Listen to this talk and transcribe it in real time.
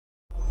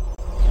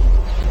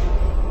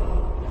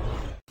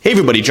Hey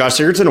everybody, Josh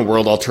Sigurdson of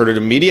World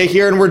Alternative Media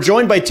here, and we're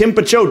joined by Tim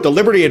Pachot, the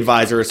Liberty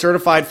Advisor, a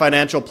certified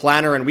financial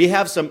planner, and we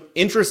have some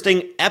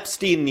interesting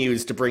Epstein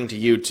news to bring to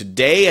you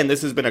today, and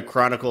this has been a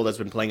chronicle that's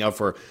been playing out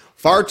for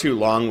far too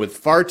long with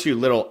far too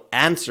little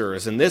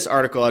answers. And this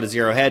article out of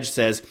Zero Hedge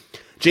says,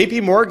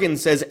 JP Morgan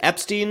says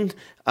Epstein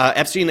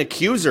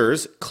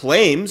accusers'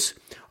 claims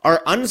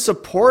are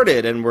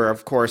unsupported, and we're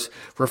of course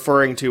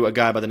referring to a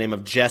guy by the name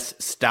of Jess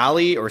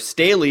Staley,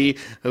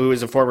 who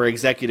is a former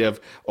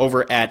executive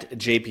over at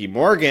JP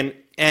Morgan.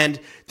 And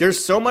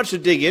there's so much to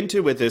dig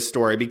into with this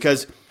story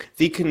because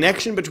the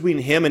connection between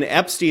him and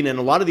Epstein and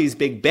a lot of these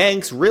big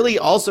banks really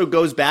also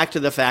goes back to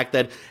the fact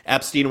that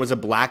Epstein was a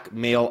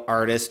blackmail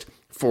artist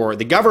for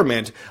the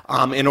government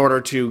in order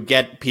to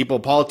get people,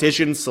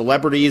 politicians,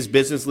 celebrities,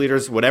 business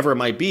leaders, whatever it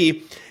might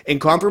be, in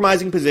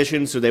compromising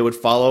positions so they would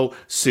follow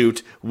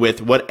suit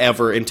with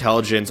whatever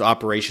intelligence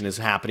operation is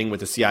happening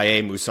with the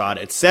CIA, Mossad,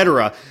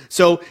 etc.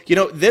 So,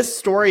 this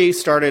story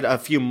started a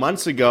few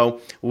months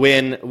ago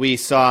when we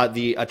saw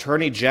the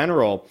Attorney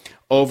General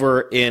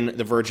over in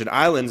the Virgin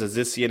Islands, as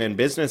this CNN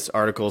Business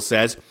article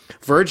says.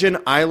 Virgin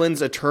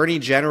Islands Attorney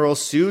General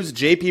sues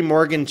JP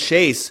Morgan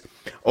Chase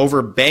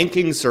over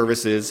banking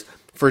services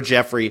for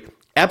Jeffrey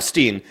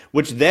Epstein,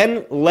 which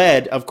then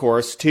led, of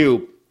course,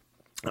 to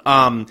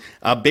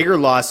a bigger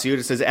lawsuit.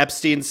 It says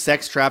Epstein's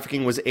sex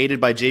trafficking was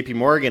aided by JP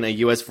Morgan, a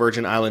U.S.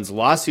 Virgin Islands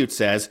lawsuit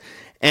says,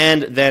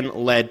 and then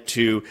led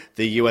to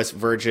the U.S.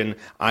 Virgin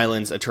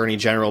Islands Attorney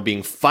General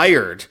being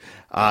fired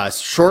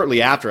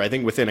shortly after, I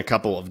think within a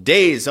couple of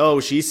days. Oh,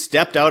 she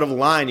stepped out of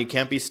line. You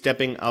can't be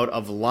stepping out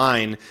of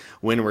line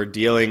when we're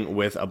dealing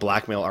with a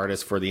blackmail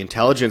artist for the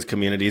intelligence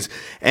communities.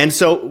 And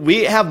so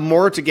we have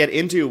more to get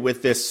into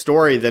with this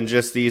story than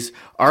just these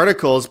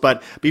articles.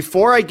 But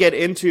before I get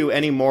into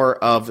any more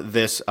of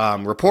this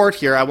report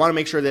here, I want to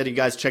make sure that you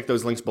guys check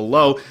those links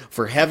below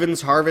for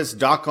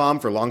heavensharvest.com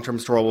for long-term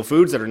storable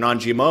foods that are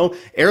non-GMO,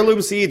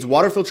 heirloom seeds,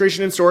 water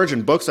filtration and storage,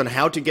 and books on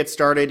how to get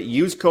started.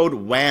 Use code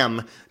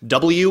WAM,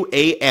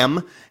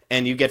 W-A-M,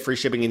 and you get free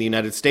shipping in the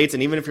United States.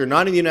 And even if you're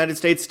not in the United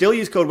States, still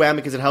use code WAM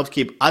because it helps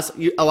keep us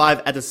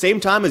alive at the same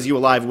time as you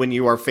alive when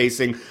you are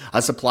facing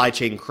a supply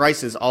chain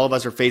crisis. All of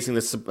us are facing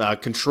this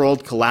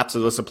controlled collapse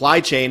of the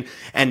supply chain,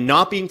 and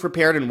not being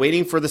prepared and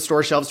waiting for the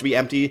store shelves to be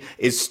empty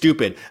is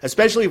stupid,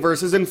 especially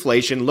versus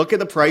inflation. Look at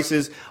the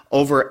prices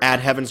over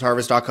at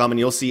heavensharvest.com and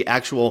you'll see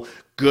actual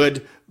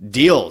good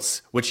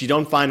deals, which you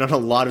don't find on a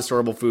lot of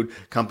storable food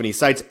company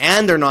sites,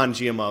 and they're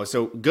non-GMO.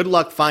 So good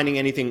luck finding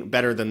anything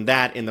better than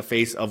that in the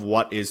face of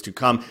what is to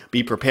come.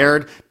 Be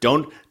prepared.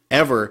 Don't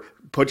ever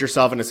put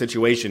yourself in a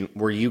situation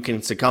where you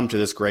can succumb to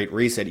this great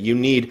reset. You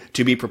need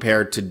to be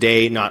prepared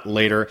today, not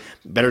later.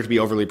 Better to be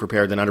overly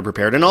prepared than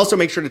underprepared. And also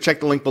make sure to check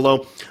the link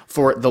below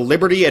for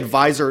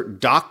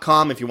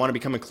thelibertyadvisor.com if you want to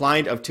become a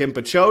client of Tim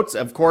Pachot.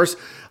 Of course,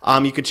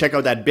 you can check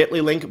out that bit.ly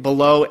link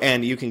below,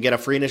 and you can get a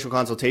free initial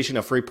consultation,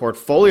 a free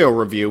portfolio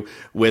review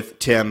with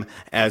Tim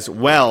as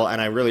well. And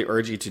I really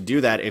urge you to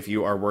do that if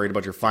you are worried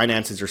about your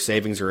finances, your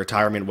savings, your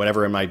retirement,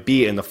 whatever it might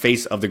be in the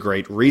face of the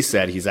great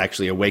reset. He's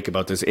actually awake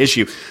about this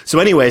issue. So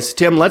anyways,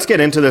 Tim, let's get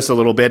into this a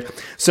little bit.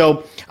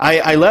 So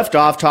I left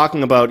off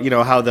talking about,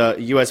 how the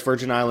U.S.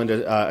 Virgin Island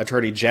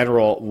Attorney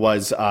General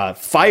was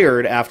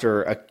fired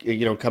after,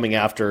 coming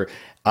after,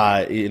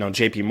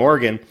 JP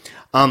Morgan.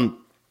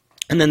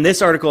 And then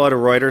this article out of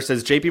Reuters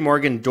says JP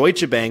Morgan,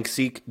 Deutsche Bank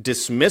seek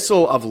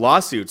dismissal of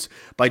lawsuits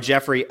by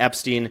Jeffrey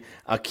Epstein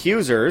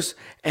accusers.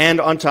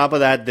 And on top of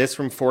that, this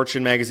from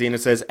Fortune magazine, it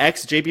says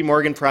ex-JP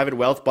Morgan private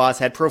wealth boss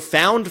had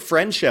profound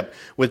friendship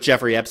with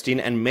Jeffrey Epstein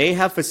and may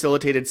have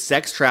facilitated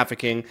sex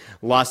trafficking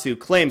lawsuit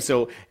claims.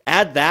 So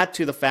add that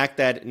to the fact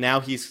that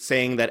now he's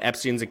saying that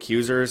Epstein's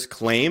accusers'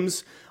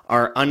 claims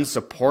are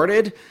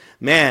unsupported.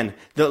 Man,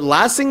 the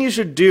last thing you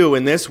should do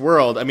in this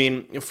world,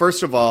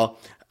 first of all,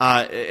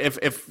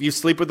 if you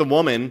sleep with a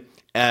woman,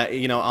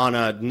 on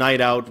a night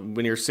out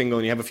when you're single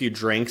and you have a few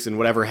drinks and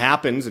whatever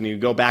happens and you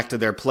go back to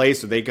their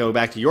place or they go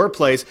back to your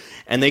place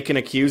and they can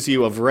accuse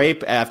you of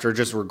rape after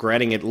just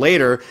regretting it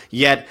later,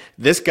 yet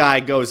this guy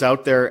goes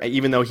out there,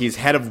 even though he's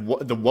head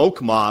of the woke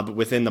mob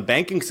within the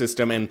banking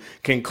system, and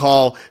can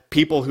call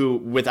people who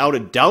without a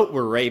doubt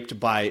were raped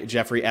by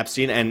Jeffrey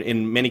Epstein, and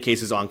in many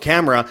cases on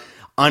camera,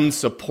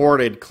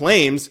 unsupported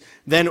claims,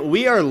 then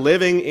we are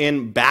living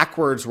in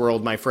backwards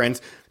world, my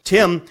friends.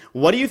 Tim,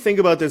 what do you think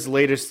about this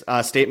latest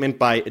statement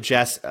by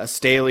Jess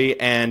Staley?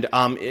 And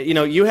you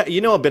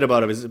know a bit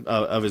about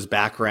his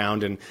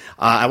background, and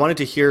I wanted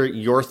to hear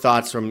your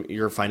thoughts from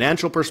your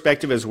financial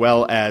perspective as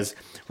well as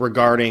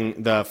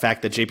regarding the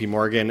fact that JP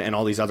Morgan and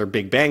all these other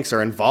big banks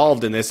are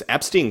involved in this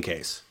Epstein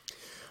case.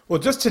 Well,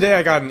 just today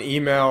I got an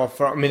email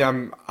from,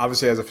 I'm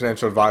obviously as a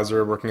financial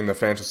advisor working in the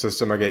financial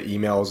system, I get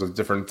emails of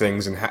different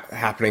things and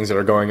happenings that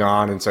are going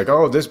on. And it's like,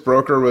 oh, this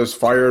broker was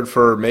fired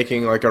for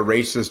making like a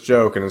racist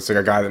joke. And it's like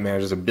a guy that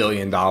manages $1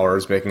 billion,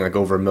 making like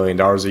over $1 million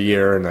a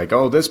year. And like,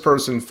 oh, this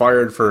person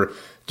fired for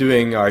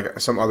doing like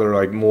some other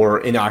like more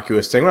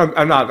innocuous thing.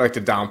 I'm not like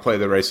to downplay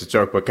the racist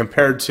joke, but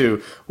compared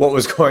to what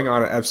was going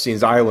on at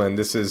Epstein's Island,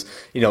 this is,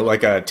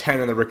 like a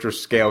 10 on the Richter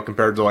scale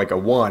compared to like a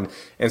 1.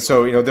 And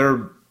so,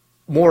 they're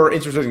more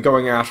interested in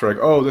going after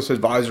like, oh, this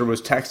advisor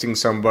was texting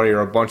somebody or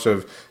a bunch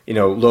of,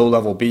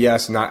 low-level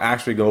BS and not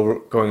actually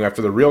going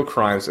after the real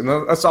crimes. And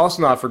let's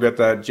also not forget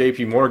that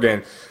JP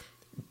Morgan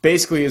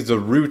basically is the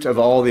root of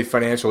all the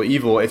financial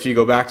evil. If you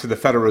go back to the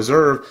Federal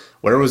Reserve,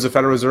 where was the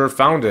Federal Reserve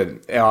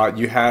founded?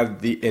 You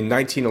had in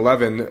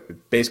 1911,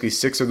 basically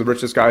 6 of the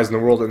richest guys in the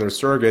world and their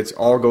surrogates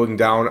all going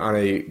down on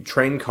a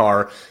train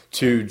car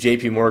to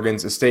JP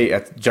Morgan's estate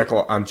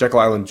on Jekyll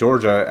Island,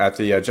 Georgia, at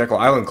the Jekyll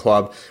Island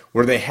Club,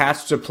 where they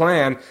hatched a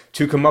plan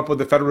to come up with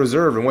the Federal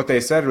Reserve. And what they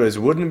said was,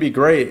 wouldn't it be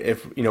great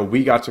if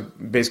we got to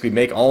basically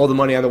make all the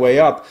money on the way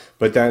up,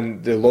 but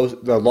then the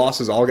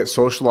losses all get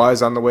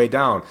socialized on the way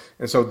down.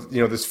 And so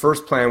this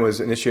first plan was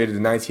initiated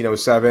in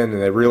 1907,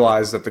 and they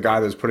realized that the guy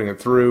that was putting it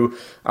through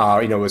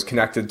was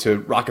connected to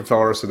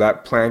Rockefeller, so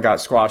that plan got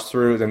squashed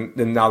through.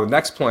 Then now the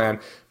next plan,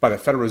 by the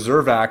Federal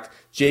Reserve Act,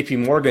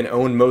 JP Morgan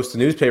owned most of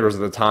the newspapers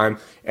at the time,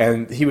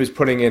 and he was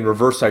putting in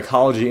reverse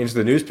psychology into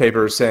the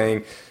newspapers,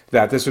 saying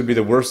that this would be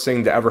the worst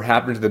thing to ever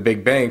happen to the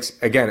big banks,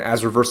 again,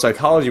 as reverse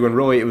psychology, when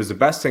really it was the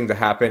best thing to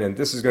happen, and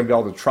this is going to be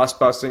all the trust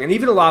busting. And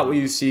even a lot what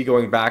you see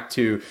going back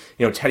to,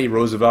 Teddy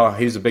Roosevelt,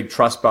 he was a big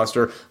trust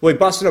buster. Well, he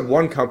busted up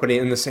one company,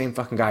 and the same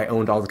fucking guy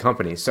owned all the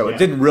companies. So It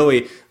didn't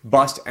really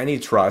bust any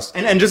trust.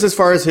 And just as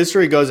far as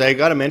history goes, I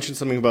got to mention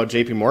something about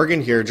JP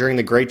Morgan here. During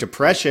the Great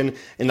Depression,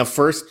 in the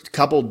first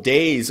couple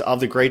days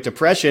of the Great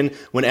Depression,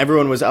 when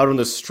everyone was out on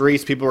the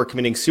streets, people were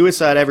committing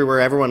suicide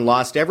everywhere, everyone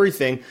lost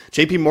everything,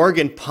 JP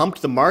Morgan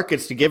pumped the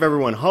markets to give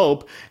everyone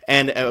hope.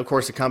 And of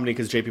course, the company,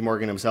 because JP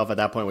Morgan himself at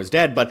that point was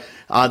dead, but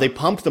they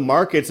pumped the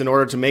markets in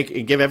order to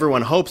give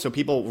everyone hope. So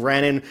people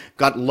ran in,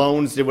 got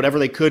loans, did whatever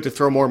they could to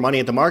throw more money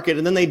at the market,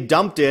 and then they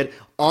dumped it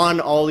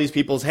on all these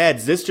people's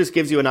heads. This just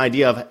gives you an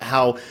idea of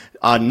how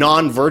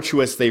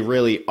non-virtuous they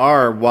really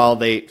are. While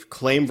they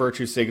claim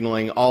virtue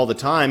signaling all the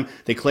time,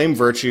 they claim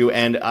virtue,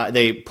 and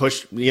they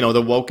push,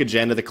 the woke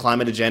agenda, the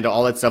climate agenda,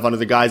 all that stuff under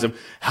the guise of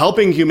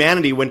helping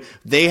humanity, when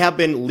they have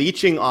been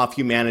leeching off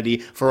humanity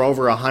for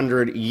over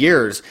 100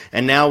 years.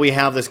 And now we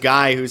have this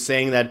guy who's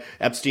saying that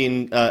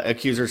Epstein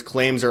accusers'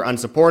 claims are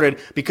unsupported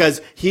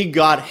because he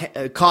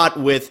got caught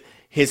with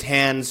his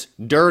hands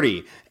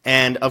dirty.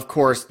 And of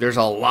course, there's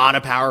a lot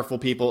of powerful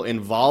people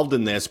involved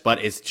in this,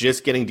 but it's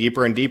just getting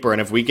deeper and deeper.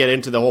 And if we get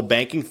into the whole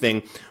banking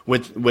thing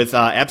with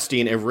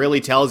Epstein, it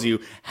really tells you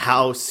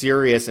how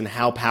serious and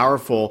how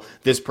powerful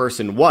this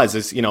person was.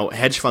 This,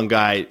 hedge fund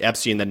guy,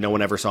 Epstein, that no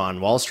one ever saw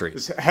on Wall Street.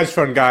 This hedge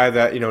fund guy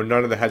that, none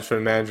of the hedge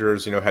fund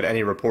managers, had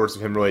any reports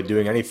of him really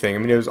doing anything. I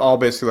mean, it was all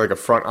basically like a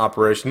front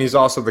operation. He's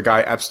also the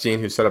guy, Epstein,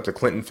 who set up the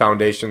Clinton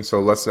Foundation.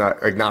 So let's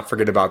not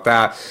forget about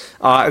that.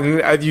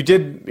 And you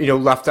did,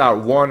 left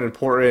out one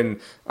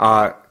important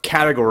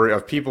category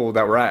of people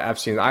that were at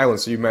Epstein Island.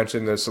 So you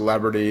mentioned the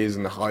celebrities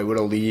and the Hollywood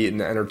elite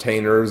and the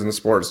entertainers and the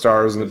sports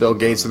stars and the Bill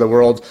Gates of the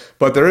world.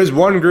 But there is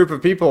one group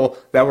of people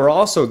that were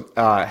also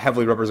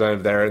heavily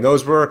represented there, and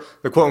those were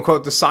the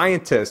quote-unquote the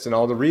scientists and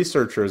all the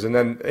researchers. And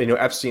then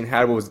Epstein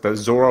had what was the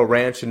Zorro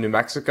Ranch in New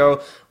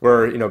Mexico,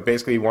 where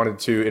basically he wanted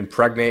to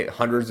impregnate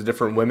hundreds of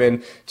different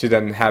women to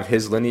then have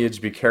his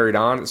lineage be carried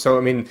on. So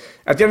I mean,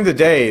 at the end of the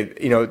day,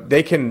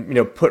 they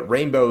can put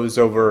rainbows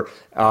over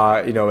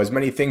as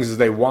many things as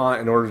they want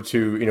in order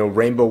to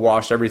rainbow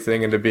wash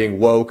everything into being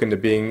woke, into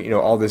being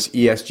all this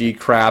ESG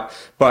crap.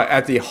 But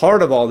at the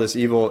heart of all this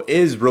evil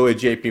is really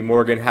JP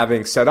Morgan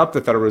having set up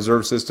the Federal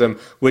Reserve System,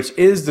 which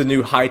is the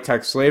new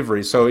high-tech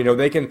slavery. So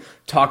they can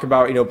talk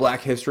about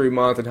Black History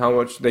Month and how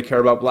much they care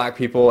about black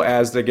people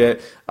as they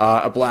get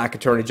a black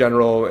attorney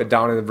general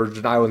down in the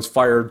Virgin Islands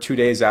fired 2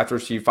 days after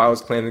she files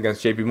claims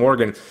against JP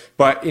Morgan.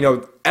 But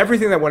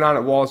everything that went on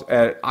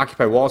at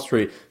Occupy Wall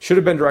Street should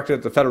have been directed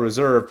at the Federal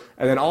Reserve,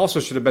 and then also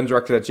should have been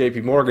directed at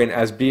JP Morgan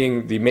as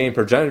being the main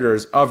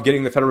progenitors of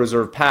getting the Federal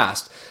Reserve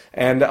passed.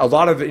 And a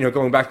lot of,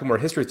 going back to a more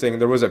history thing,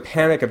 there was a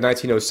panic of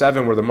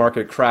 1907 where the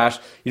market crashed.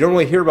 You don't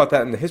really hear about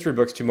that in the history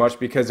books too much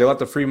because they let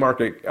the free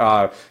market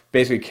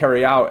basically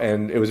carry out,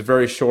 and it was a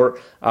very short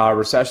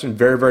recession,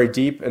 very, very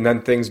deep, and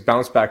then things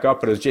bounced back up.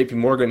 But it was JP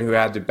Morgan who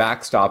had to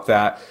backstop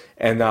that.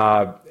 And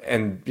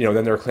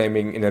then they're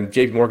claiming, and then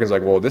JP Morgan's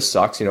like, well, this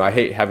sucks. I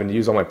hate having to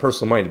use all my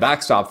personal money to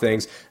backstop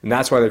things. And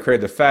that's why they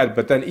created the Fed.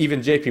 But then even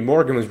JP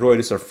Morgan was really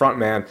just a front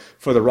man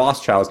for the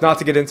Rothschilds. Not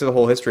to get into the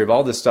whole history of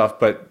all this stuff,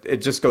 but it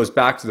just goes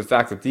back to the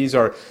fact that these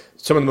are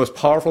some of the most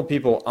powerful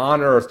people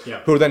on earth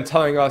who are then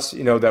telling us,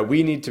 that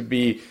we need to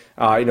be,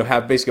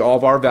 have basically all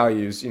of our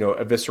values,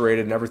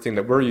 eviscerated and everything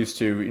that we're used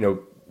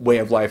to, way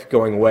of life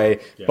going away.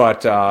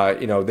 But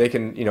they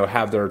can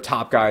have their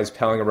top guys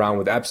palling around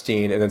with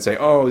Epstein and then say,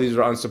 oh, these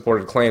are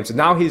unsupported claims. And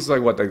now he's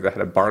like the head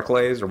of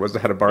Barclays, or was the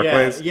head of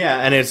Barclays? Yeah,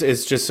 and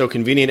it's just so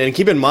convenient. And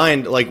keep in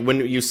mind, like,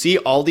 when you see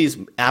all these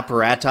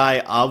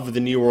apparati of the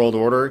New World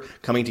Order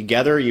coming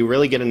together, you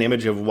really get an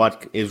image of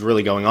what is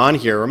really going on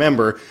here.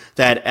 Remember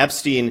that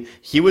Epstein,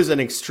 he was an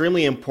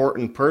extremely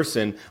important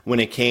person when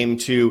it came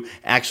to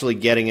actually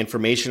getting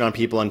information on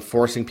people and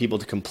forcing people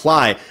to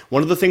comply.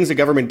 One of the things the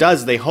government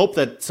does, they hope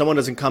that someone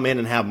doesn't come in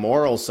and have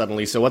morals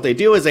suddenly. So what they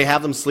do is they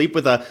have them sleep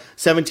with a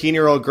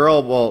 17-year-old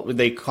girl. Well,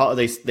 they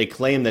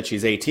claim that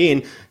she's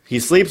 18. He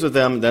sleeps with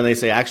them. Then they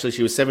say, actually,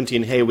 she was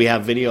 17. Hey, we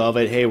have video of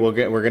it. Hey, we're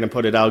going to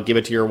put it out. Give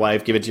it to your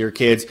wife. Give it to your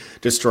kids.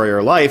 Destroy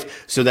her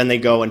life. So then they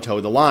go and toe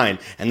the line.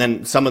 And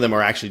then some of them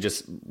are actually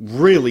just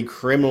really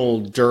criminal,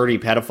 dirty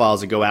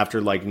pedophiles that go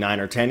after like 9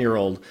 or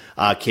 10-year-old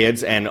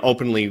kids and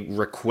openly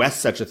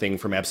request such a thing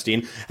from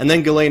Epstein. And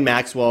then Ghislaine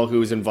Maxwell,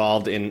 who's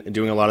involved in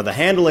doing a lot of the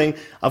handling,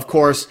 of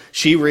course,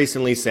 she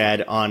recently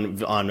said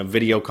on a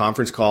video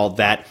conference call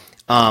that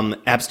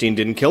Epstein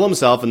didn't kill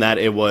himself and that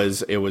it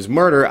was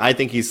murder. I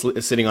think he's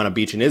sitting on a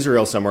beach in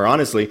Israel somewhere,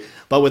 honestly.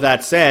 But with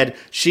that said,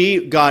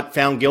 she got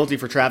found guilty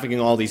for trafficking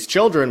all these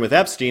children with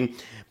Epstein,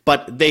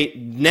 but they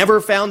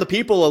never found the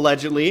people,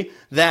 allegedly,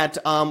 that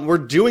were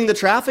doing the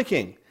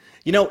trafficking.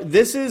 You know,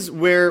 this is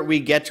where we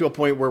get to a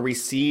point where we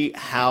see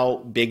how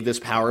big this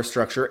power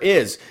structure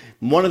is.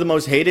 One of the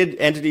most hated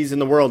entities in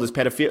the world is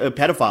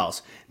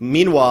pedophiles.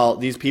 Meanwhile,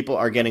 these people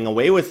are getting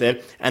away with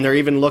it, and they're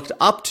even looked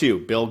up to.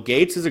 Bill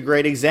Gates is a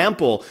great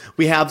example.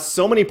 We have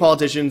so many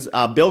politicians.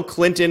 Bill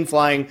Clinton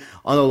flying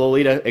on the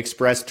Lolita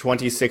Express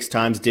 26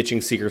 times,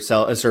 ditching Secret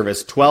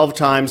Service 12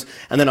 times,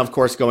 and then, of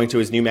course, going to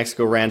his New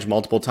Mexico ranch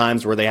multiple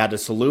times where they had a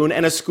saloon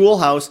and a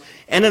schoolhouse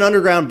and an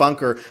underground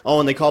bunker. Oh,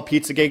 and they call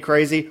Pizzagate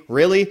crazy?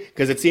 Really?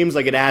 Because it seems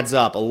like it adds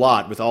up a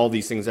lot with all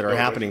these things that are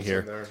happening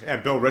here. Yeah,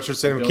 Bill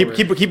Richardson.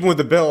 Keep with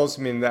the Bills.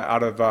 I mean,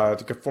 out of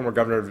the former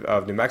governor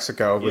of New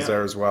Mexico was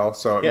there as well.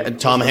 So yeah, and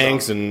Tom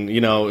Hanks and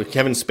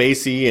Kevin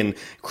Spacey and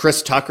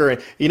Chris Tucker.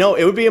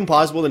 It would be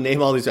impossible to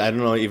name all these. I don't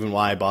know even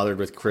why I bothered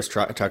with Chris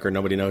Tucker.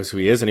 Nobody knows who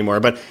he is anymore.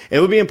 But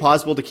it would be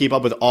impossible to keep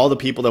up with all the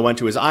people that went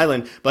to his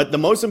island. But the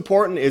most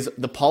important is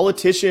the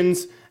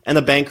politicians and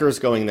the bankers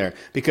going there,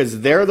 because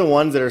they're the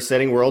ones that are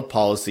setting world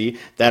policy,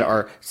 that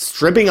are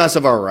stripping us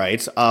of our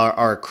rights,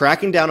 are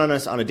cracking down on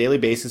us on a daily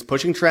basis,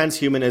 pushing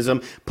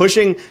transhumanism,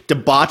 pushing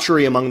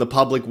debauchery among the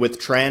public with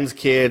trans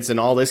kids and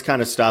all this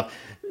kind of stuff.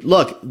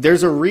 Look,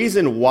 there's a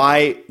reason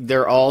why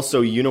they're all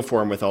so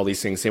uniform with all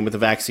these things, same with the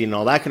vaccine and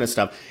all that kind of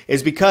stuff,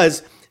 is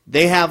because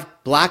they have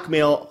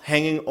blackmail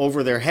hanging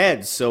over their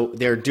heads. So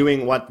they're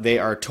doing what they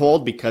are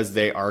told because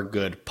they are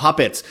good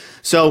puppets.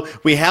 So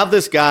we have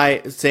this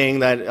guy saying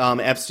that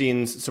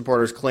Epstein's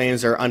supporters'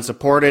 claims are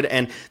unsupported.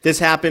 And this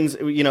happens,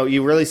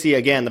 you really see,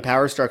 again, the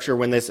power structure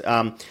when this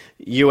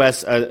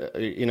U.S.,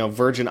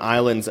 Virgin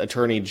Islands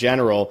Attorney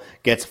General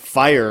gets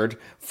fired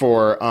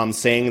for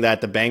saying that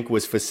the bank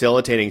was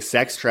facilitating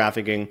sex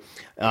trafficking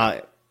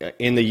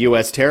in the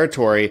U.S.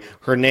 territory.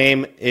 Her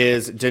name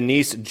is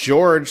Denise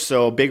George,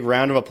 so a big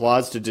round of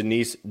applause to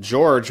Denise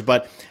George.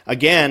 But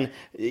again,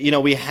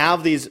 we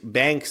have these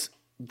banks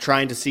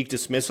trying to seek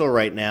dismissal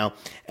right now,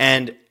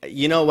 and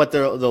what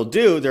they'll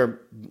do,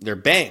 they're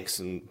banks,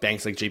 and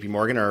banks like JP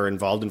Morgan are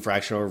involved in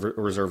fractional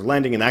reserve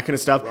lending and that kind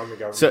of stuff.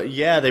 So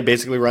yeah, they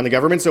basically run the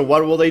government. So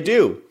what will they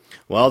do?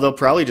 Well, they'll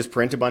probably just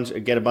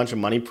get a bunch of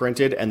money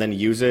printed and then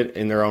use it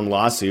in their own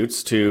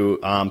lawsuits to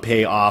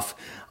pay off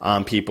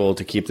people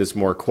to keep this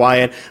more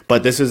quiet.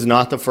 But this is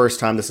not the first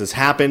time this has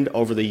happened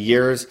over the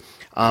years.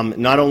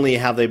 Not only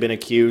have they been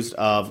accused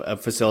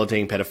of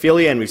facilitating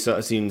pedophilia, and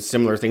we've seen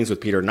similar things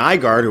with Peter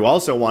Nygard, who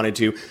also wanted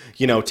to,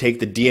 take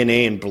the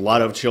DNA and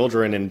blood of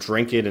children and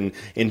drink it and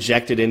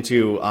inject it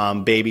into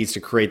babies to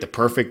create the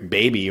perfect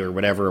baby or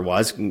whatever it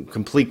was.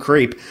 Complete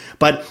creep.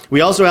 But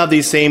we also have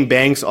these same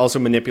banks also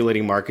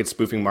manipulating markets,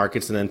 spoofing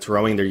markets, and then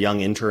throwing their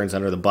young interns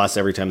under the bus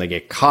every time they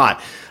get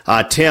caught.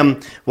 Tim,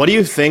 what do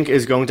you think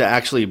is going to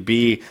actually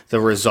be the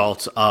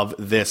result of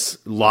this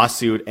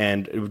lawsuit?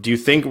 And do you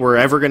think we're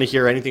ever going to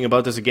hear anything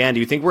about this again?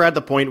 Do you think we're at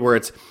the point where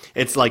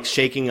it's like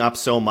shaking up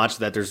so much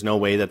that there's no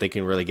way that they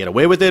can really get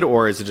away with it,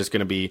 or is it just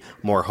going to be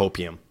more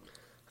hopium?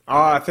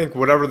 I think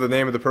whatever the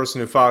name of the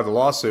person who filed the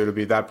lawsuit would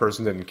be, that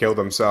person didn't kill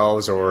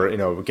themselves or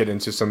get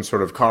into some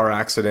sort of car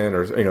accident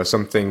or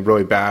something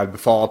really bad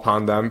befall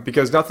upon them,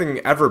 because nothing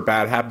ever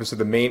bad happens to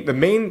the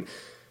main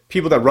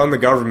people that run the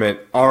government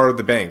are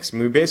the banks. I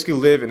mean, we basically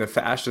live in a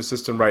fascist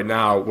system right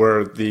now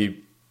where the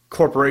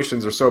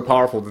corporations are so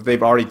powerful that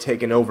they've already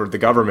taken over the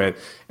government,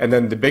 and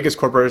then the biggest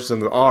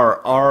corporations there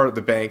are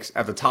the banks.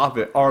 At the top of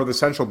it are the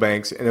central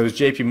banks, and it was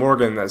JP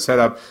Morgan that set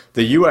up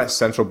the U.S.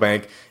 central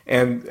bank.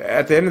 And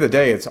at the end of the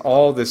day, it's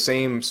all the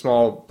same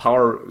small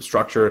power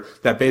structure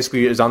that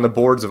basically is on the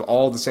boards of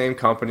all the same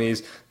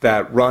companies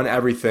that run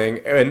everything.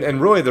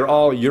 And really, they're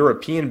all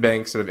European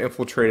banks that have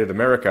infiltrated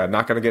America. I'm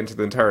not going to get into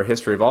the entire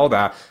history of all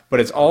that, but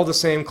it's all the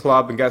same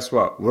club. And guess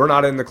what? We're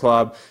not in the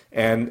club.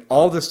 And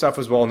all this stuff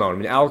is well known. I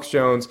mean, Alex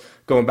Jones,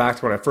 going back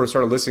to when I first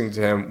started listening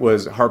to him,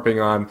 was harping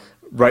on,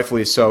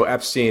 rightfully so,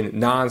 Epstein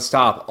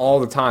nonstop all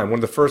the time. One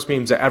of the first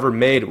memes I ever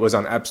made was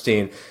on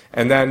Epstein.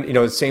 And then,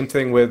 the same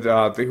thing with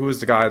who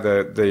was the guy,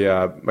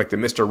 like the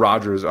Mr.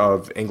 Rogers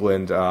of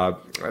England,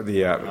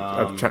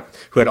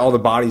 who had all the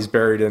bodies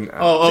buried in.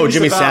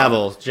 Jimmy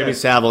Savile. Jimmy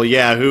Savile,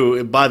 yeah,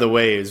 who, by the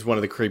way, is one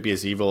of the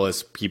creepiest,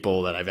 evilest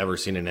people that I've ever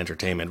seen in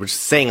entertainment, which is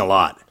saying a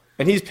lot.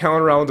 And he's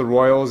palling around with the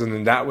Royals, and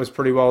then that was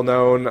pretty well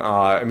known.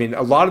 I mean,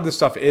 a lot of this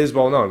stuff is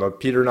well known. The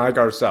Peter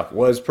Nygard stuff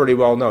was pretty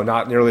well known,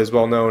 not nearly as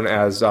well known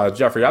as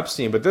Jeffrey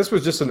Epstein, but this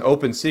was just an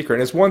open secret.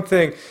 And it's one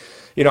thing,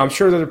 I'm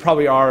sure that there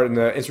probably are, in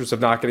the interest of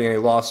not getting any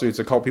lawsuits,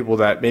 a couple people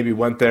that maybe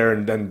went there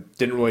and then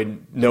didn't really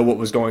know what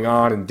was going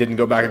on and didn't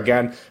go back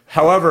again.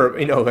 However,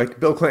 like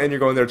Bill Clinton, you're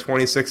going there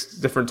 26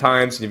 different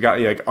times, and you've got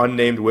like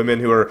unnamed women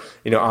who are,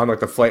 on like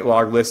the flight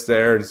log list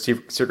there, and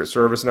Secret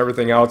Service and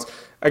everything else.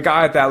 A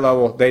guy at that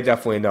level, they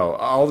definitely know.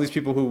 All these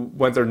people who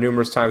went there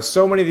numerous times,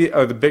 so many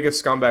of the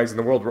biggest scumbags in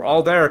the world were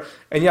all there,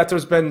 and yet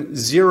there's been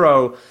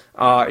zero,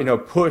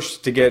 push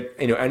to get,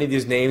 any of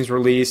these names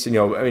released.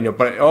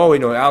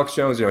 Alex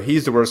Jones,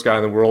 he's the worst guy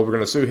in the world. We're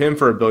going to sue him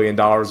for $1 billion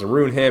and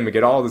ruin him and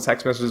get all the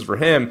text messages for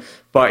him.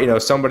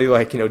 But, somebody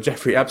like,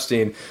 Jeffrey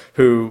Epstein,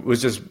 who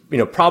was just,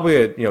 probably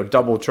a,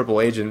 double,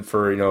 triple agent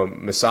for,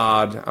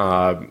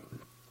 Mossad,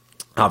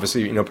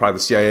 obviously, probably the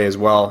CIA as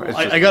well.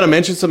 I got to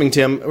mention something,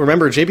 Tim.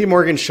 Remember, JP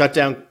Morgan shut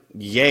down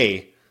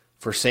Ye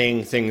for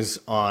saying things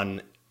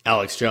on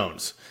Alex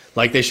Jones.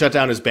 Like, they shut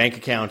down his bank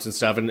accounts and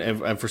stuff,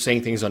 and for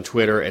saying things on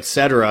Twitter,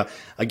 etc.,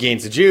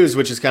 against the Jews,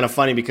 which is kind of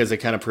funny because it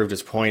kind of proved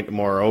his point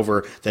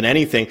moreover than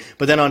anything.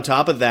 But then on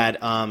top of that,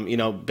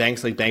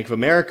 banks like Bank of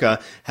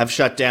America have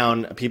shut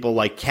down people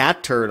like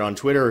Cat Turd on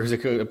Twitter, who's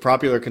a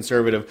popular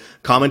conservative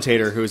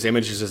commentator whose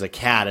image is as a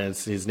cat, and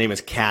his name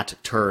is Cat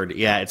Turd.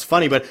 Yeah, it's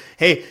funny, but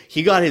hey,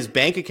 he got his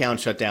bank account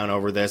shut down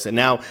over this, and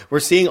now we're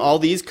seeing all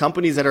these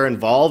companies that are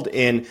involved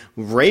in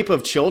rape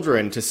of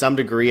children to some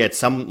degree at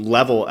some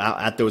level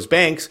at those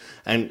banks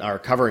and are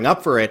covering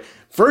up for it,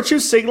 virtue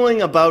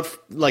signaling about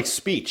like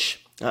speech.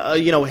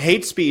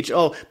 Hate speech.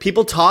 Oh,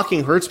 people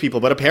talking hurts people,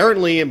 but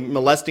apparently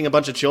molesting a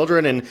bunch of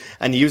children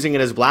and using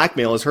it as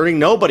blackmail is hurting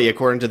nobody,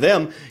 according to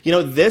them.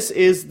 This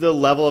is the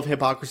level of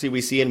hypocrisy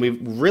we see, and we've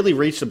really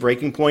reached the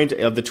breaking point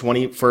of the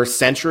 21st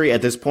century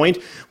at this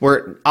point,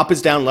 where up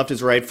is down, left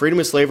is right,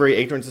 freedom is slavery,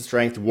 ignorance is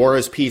strength, war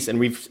is peace, and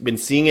we've been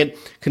seeing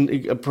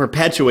it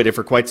perpetuated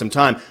for quite some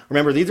time.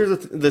 Remember, these are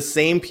the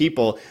same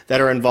people that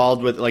are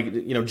involved with,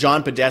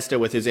 John Podesta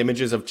with his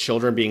images of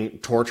children being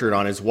tortured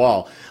on his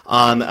wall.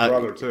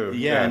 Brother, too.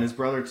 Yeah, and his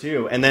brother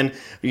too. And then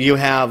you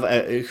have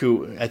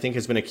who I think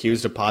has been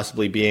accused of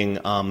possibly being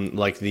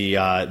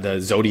the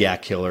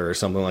Zodiac killer or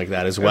something like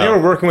that as well. And they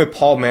were working with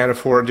Paul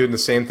Manafort, doing the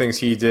same things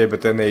he did, but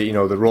then they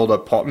rolled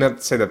up Paul. Not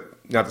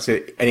to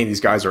say any of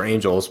these guys are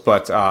angels,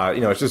 but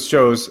it just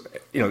shows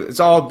it's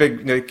all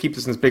big. They keep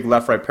this in this big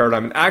left-right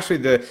paradigm. And actually,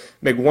 to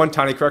make one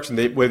tiny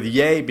correction, with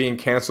Ye being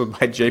canceled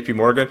by J.P.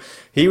 Morgan,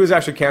 he was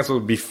actually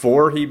canceled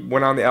before he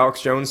went on the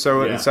Alex Jones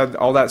show and said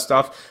all that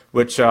stuff,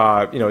 which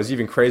is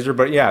even crazier.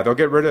 But yeah, they'll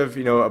get rid of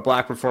a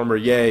black performer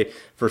Ye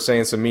for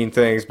saying some mean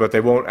things, but they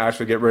won't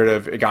actually get rid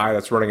of a guy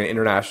that's running an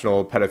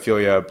international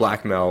pedophilia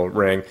blackmail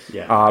ring.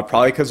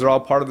 Probably because they're all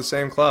part of the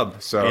same club.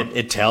 So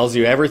it tells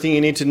you everything you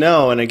need to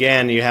know. And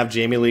again, you have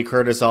Jamie Lee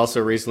Curtis also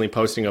recently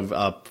posting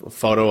a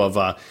photo of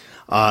a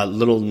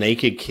little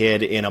naked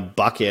kid in a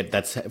bucket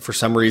that's for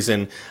some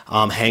reason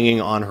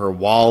hanging on her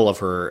wall of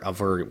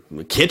her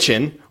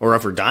kitchen or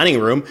of her dining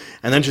room,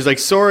 and then she's like,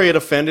 "Sorry, it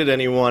offended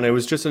anyone. It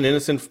was just an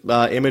innocent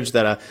image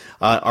that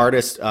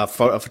a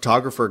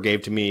photographer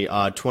gave to me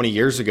 20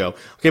 years ago."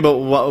 Okay, but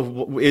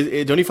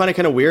don't you find it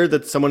kind of weird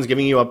that someone's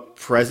giving you a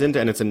present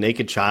and it's a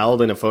naked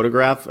child in a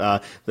photograph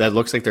that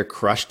looks like they're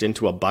crushed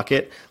into a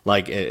bucket,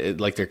 like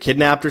they're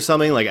kidnapped or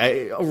something? Like,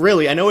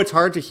 I know it's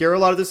hard to hear a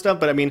lot of this stuff,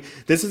 but I mean,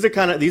 these are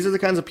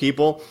the kinds of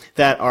people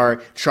that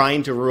are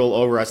trying to rule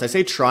over us. I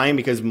say trying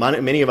because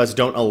many of us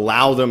don't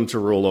allow them to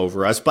rule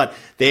over us, but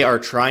they are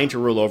trying to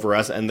rule over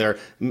us, and they're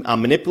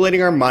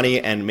manipulating our money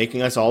and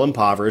making us all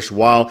impoverished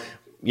while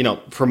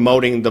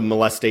promoting the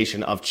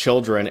molestation of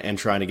children and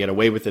trying to get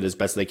away with it as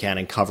best they can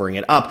and covering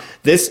it up.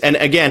 This, and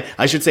again,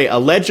 I should say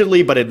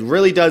allegedly, but it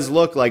really does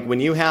look like when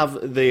you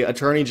have the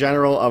Attorney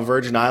General of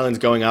Virgin Islands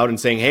going out and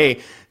saying, hey,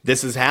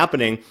 this is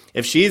happening.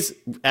 If she's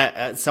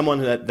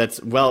someone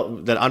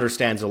that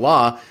understands the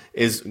law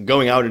is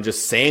going out and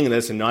just saying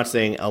this and not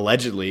saying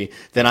allegedly,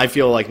 then I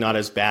feel like not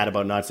as bad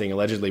about not saying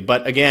allegedly.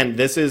 But again,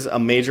 this is a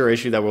major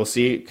issue that we'll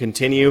see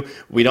continue.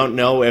 We don't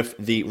know if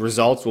the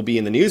results will be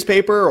in the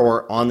newspaper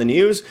or on the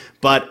news,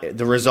 but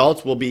the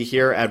results will be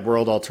here at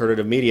World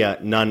Alternative Media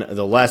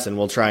nonetheless, and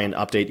we'll try and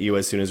update you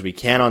as soon as we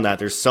can on that.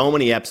 There's so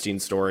many Epstein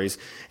stories,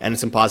 and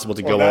it's impossible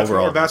to go over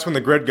all. That's when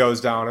the grid goes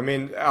down. I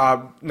mean,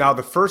 now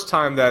the first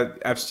time that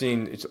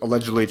Epstein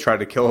allegedly tried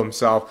to kill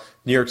himself,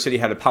 New York City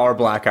had a power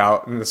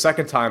blackout, and the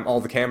second time all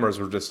the cameras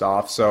were just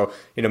off. So,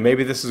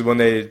 maybe this is when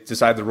they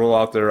decided to roll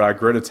out their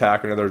grid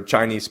attack, another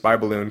Chinese spy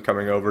balloon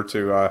coming over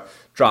to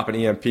drop an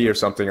EMP or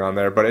something on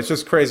there. But it's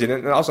just crazy.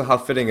 And also, how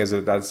fitting is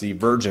it that's the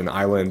Virgin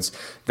Islands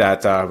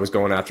that was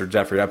going after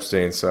Jeffrey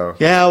Epstein? So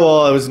yeah,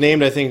 well, it was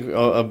named, I think,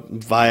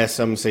 via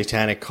some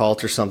satanic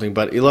cult or something.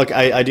 But look,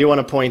 I do want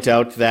to point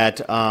out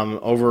that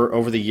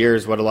over the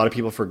years, what a lot of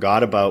people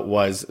forgot about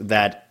was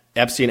that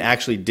Epstein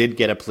actually did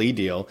get a plea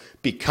deal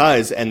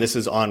because, and this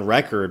is on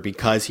record,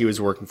 because he was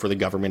working for the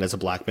government as a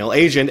blackmail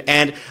agent.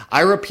 And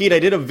I repeat, I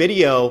did a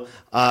video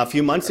a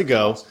few months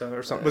ago.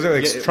 Or something. Was it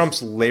like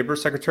Trump's labor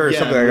secretary or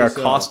something like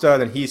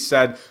Acosta? And he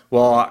said,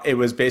 well, it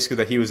was basically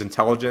that he was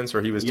intelligence,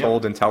 or he was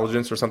told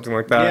intelligence or something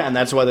like that. Yeah, and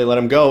that's why they let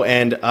him go.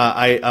 And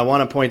I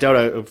want to point out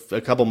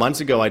a couple months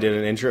ago, I did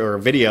an intro or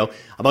a video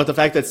about the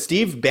fact that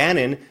Steve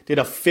Bannon did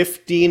a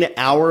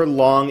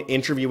 15-hour-long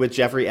interview with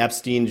Jeffrey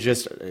Epstein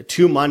just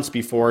 2 months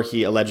before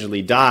he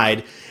allegedly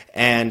died,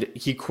 and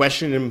he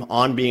questioned him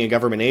on being a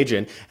government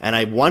agent. And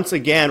I once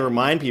again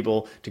remind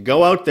people to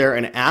go out there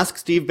and ask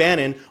Steve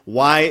Bannon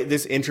why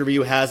this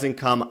interview hasn't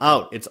come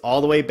out. It's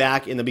all the way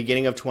back in the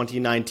beginning of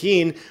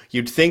 2019.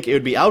 You'd think it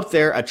would be out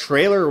there. A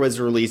trailer was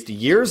released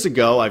years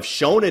ago. I've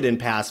shown it in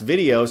past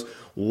videos.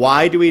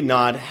 Why do we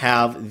not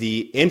have the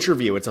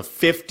interview? It's a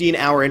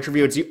 15-hour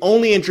interview. It's the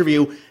only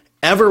interview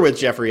ever with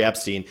Jeffrey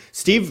Epstein.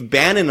 Steve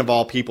Bannon, of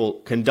all people,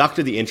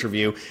 conducted the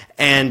interview,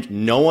 and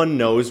no one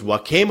knows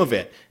what came of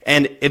it.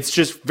 And it's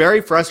just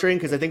very frustrating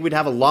because I think we'd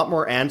have a lot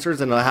more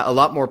answers and a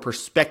lot more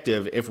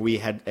perspective if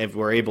we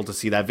were able to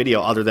see that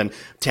video, other than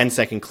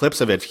 10-second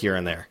clips of it here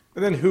and there.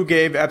 And then who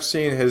gave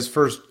Epstein his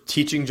first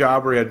teaching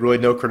job where he had really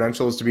no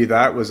credentials to be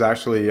that was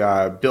actually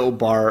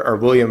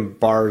William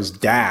Barr's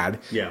dad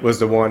was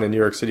the one in New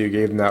York City who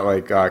gave him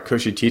that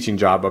cushy teaching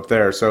job up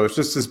there. So it's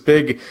just this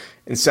big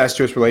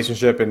incestuous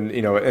relationship. And,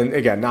 and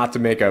again, not to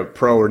make a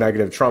pro or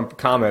negative Trump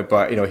comment,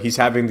 but, he's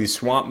having these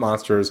swamp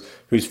monsters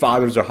whose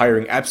fathers are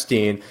hiring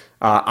Epstein.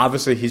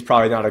 Obviously, he's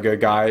probably not a good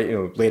guy.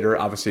 Later,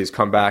 obviously, he's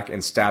come back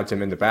and stabbed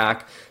him in the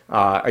back.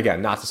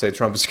 Again, not to say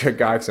Trump is a good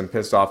guy, because I'm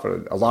pissed off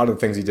at a lot of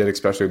the things he did,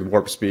 especially with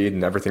warp speed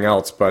and everything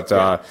else. But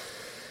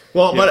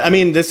but I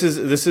mean, this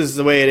is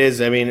the way it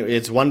is. I mean,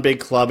 it's one big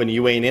club, and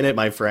you ain't in it,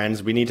 my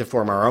friends. We need to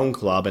form our own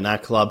club, and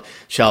that club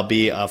shall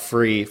be a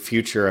free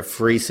future, a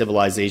free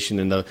civilization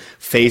in the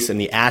face and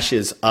the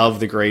ashes of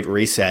the Great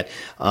Reset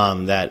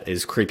that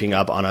is creeping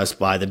up on us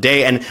by the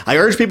day. And I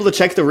urge people to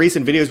check the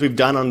recent videos we've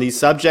done on these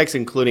subjects,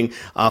 including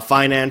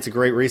finance, the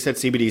Great Reset,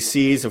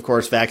 CBDCs, of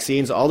course,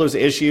 vaccines, all those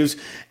issues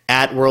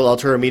at World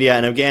Alternative Media.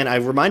 And again, I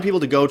remind people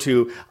to go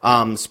to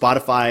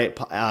Spotify,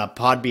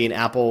 Podbean,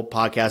 Apple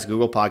Podcasts,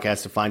 Google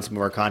Podcasts to find some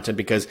of our content,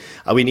 because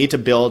we need to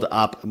build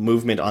up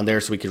movement on there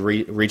so we can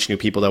reach new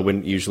people that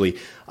wouldn't usually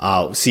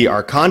see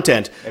our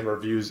content. And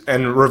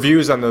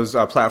reviews on those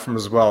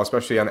platforms as well,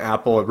 especially on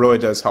Apple. It really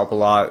does help a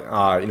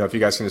lot. If you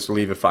guys can just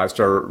leave a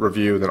 5-star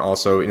review, then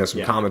also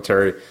some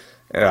commentary.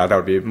 Yeah, that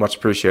would be much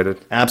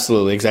appreciated.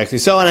 Absolutely, exactly.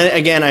 So, and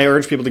again, I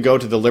urge people to go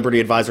to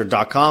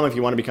thelibertyadvisor.com if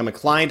you want to become a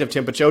client of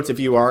Tim Pachotes if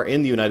you are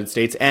in the United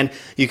States, and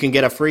you can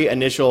get a free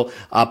initial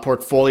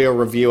portfolio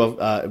review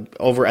of,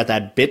 over at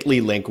that bit.ly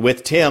link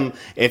with Tim.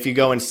 If you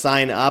go and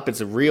sign up, it's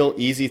a real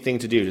easy thing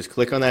to do. Just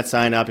click on that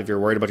sign up if you're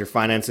worried about your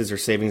finances or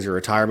savings or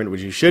retirement,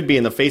 which you should be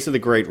in the face of the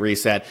Great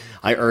Reset.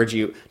 I urge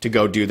you to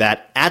go do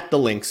that at the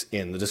links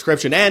in the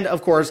description. And,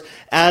 of course,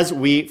 as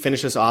we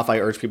finish this off, I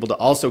urge people to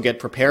also get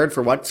prepared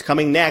for what's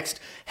coming next.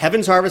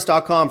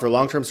 HeavensHarvest.com for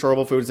long-term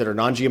storable foods that are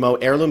non-GMO,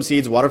 heirloom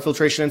seeds, water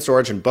filtration and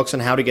storage, and books on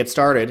how to get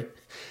started.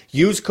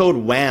 Use code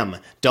WHAM,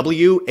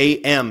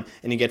 W-A-M,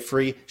 and you get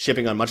free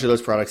shipping on much of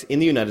those products in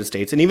the United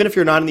States. And even if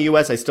you're not in the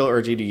U.S., I still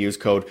urge you to use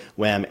code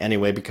WHAM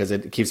anyway, because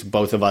it keeps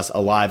both of us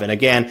alive. And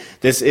again,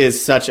 this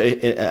is such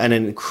an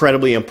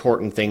incredibly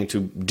important thing to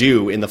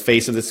do in the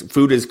face of this.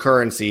 Food is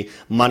currency,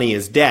 money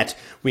is debt.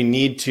 We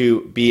need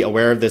to be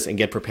aware of this and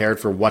get prepared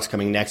for what's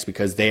coming next,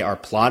 because they are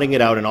plotting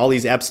it out. And all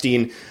these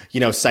Epstein,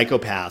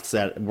 psychopaths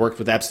that worked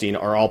with Epstein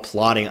are all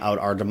plotting out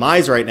our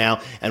demise right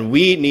now. And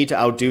we need to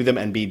outdo them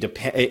and be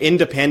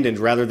independent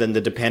rather than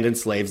the dependent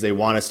slaves they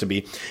want us to be.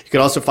 You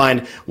can also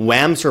find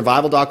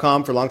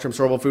whamsurvival.com for long-term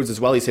storable foods as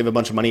well. You save a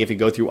bunch of money if you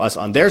go through us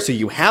on there. So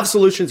you have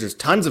solutions. There's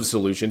tons of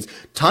solutions,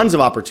 tons of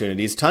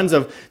opportunities, tons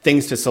of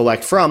things to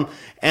select from.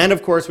 And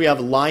of course, we have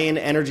Lion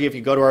Energy. If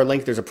you go to our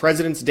link, there's a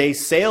President's Day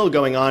sale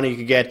going on. You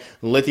can get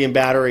lithium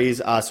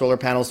batteries, solar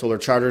panels, solar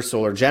chargers,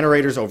 solar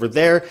generators over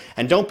there.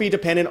 And don't be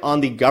dependent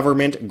on the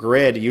government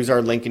grid. Use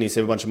our link and you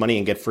save a bunch of money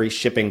and get free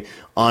shipping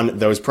on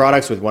those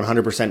products with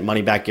 100%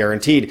 money back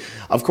guaranteed.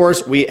 Of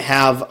course, we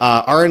have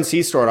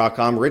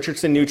rncstore.com,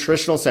 Richardson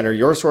Nutritional Center,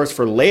 your source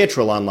for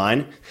Laetrile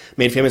online,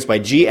 made famous by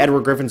G.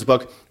 Edward Griffin's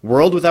book,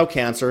 World Without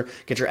Cancer.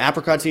 Get your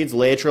apricot seeds,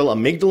 Laetrile,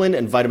 amygdalin,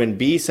 and vitamin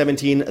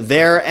B17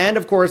 there. And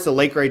of course, the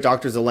late great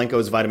Dr.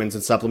 Zelenko's vitamins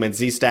and supplements,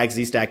 Z-Stack,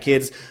 Z-Stack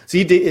Kids,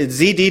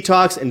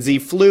 Z-Detox, and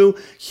Z-Flu.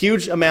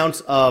 Huge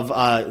amounts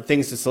of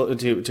things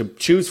to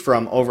choose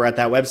from over at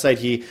that website.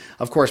 He,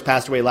 of course,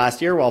 passed away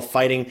last year while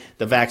fighting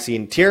the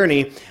vaccine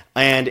tyranny.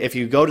 And if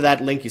you go to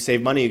that link, you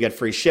save money, you get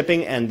free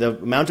shipping, and the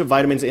amount of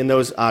vitamins in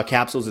those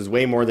capsules is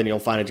way more than you'll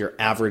find at your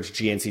average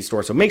GNC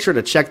store. So make sure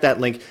to check that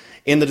link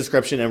in the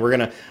description. And we're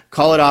going to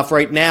call it off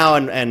right now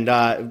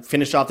and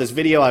finish off this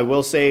video. I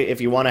will say,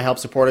 if you want to help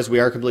support us, we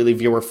are completely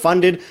viewer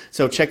funded.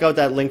 So check out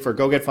that link for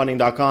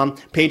gogetfunding.com,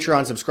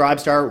 Patreon,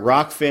 Subscribestar,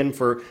 Rockfin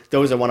for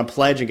those that want to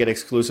pledge and get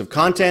exclusive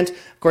content.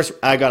 Of course,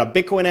 I got a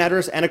Bitcoin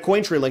address and a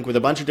Cointree link with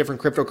a bunch of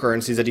different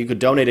cryptocurrencies that you could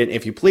donate it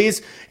if you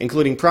please,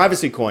 including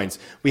privacy coins.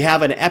 We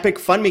have an Epic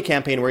Fund Me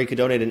campaign where you could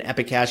donate an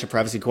Epic Cash, a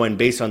privacy coin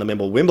based on the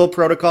Mimblewimble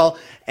protocol.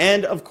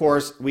 And of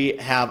course, we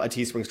have a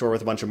Teespring store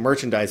with a bunch of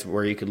merchandise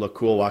where you could look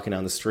cool walking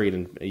down the street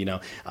and,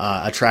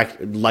 attract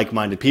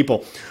like-minded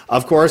people.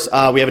 Of course,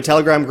 we have a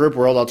Telegram group,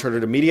 World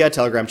Alternative Media,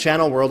 Telegram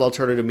channel, World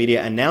Alternative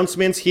Media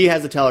Announcements. He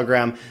has a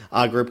Telegram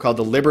group called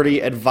the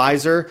Liberty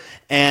Advisor.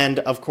 And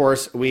of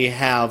course, we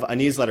have a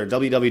newsletter,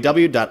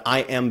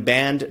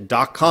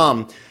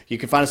 www.imband.com. You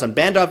can find us on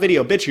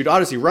Band.video, BitChute,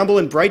 Odyssey, Rumble,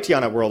 and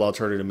Brighteon at World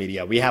Alternative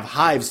Media. We have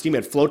Hive, Steam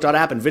at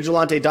Float.app, and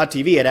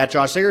Vigilante.tv at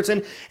Josh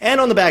Sigurdsson.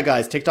 And on the bad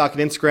guys, TikTok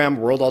and Instagram,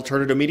 World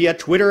Alternative Media,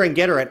 Twitter and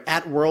Getter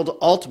at World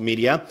Alt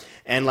Media.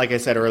 And like I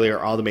said earlier,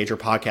 all the major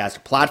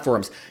podcast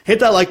platforms. Hit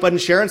that like button,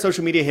 share on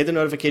social media, hit the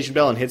notification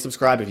bell, and hit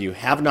subscribe if you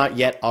have not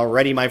yet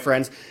already, my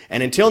friends.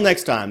 And until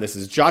next time, this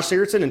is Josh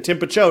Sigurdsson and Tim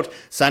Pachote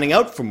signing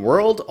out from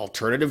World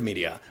Alternative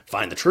Media.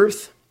 Find the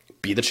truth,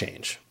 be the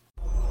change.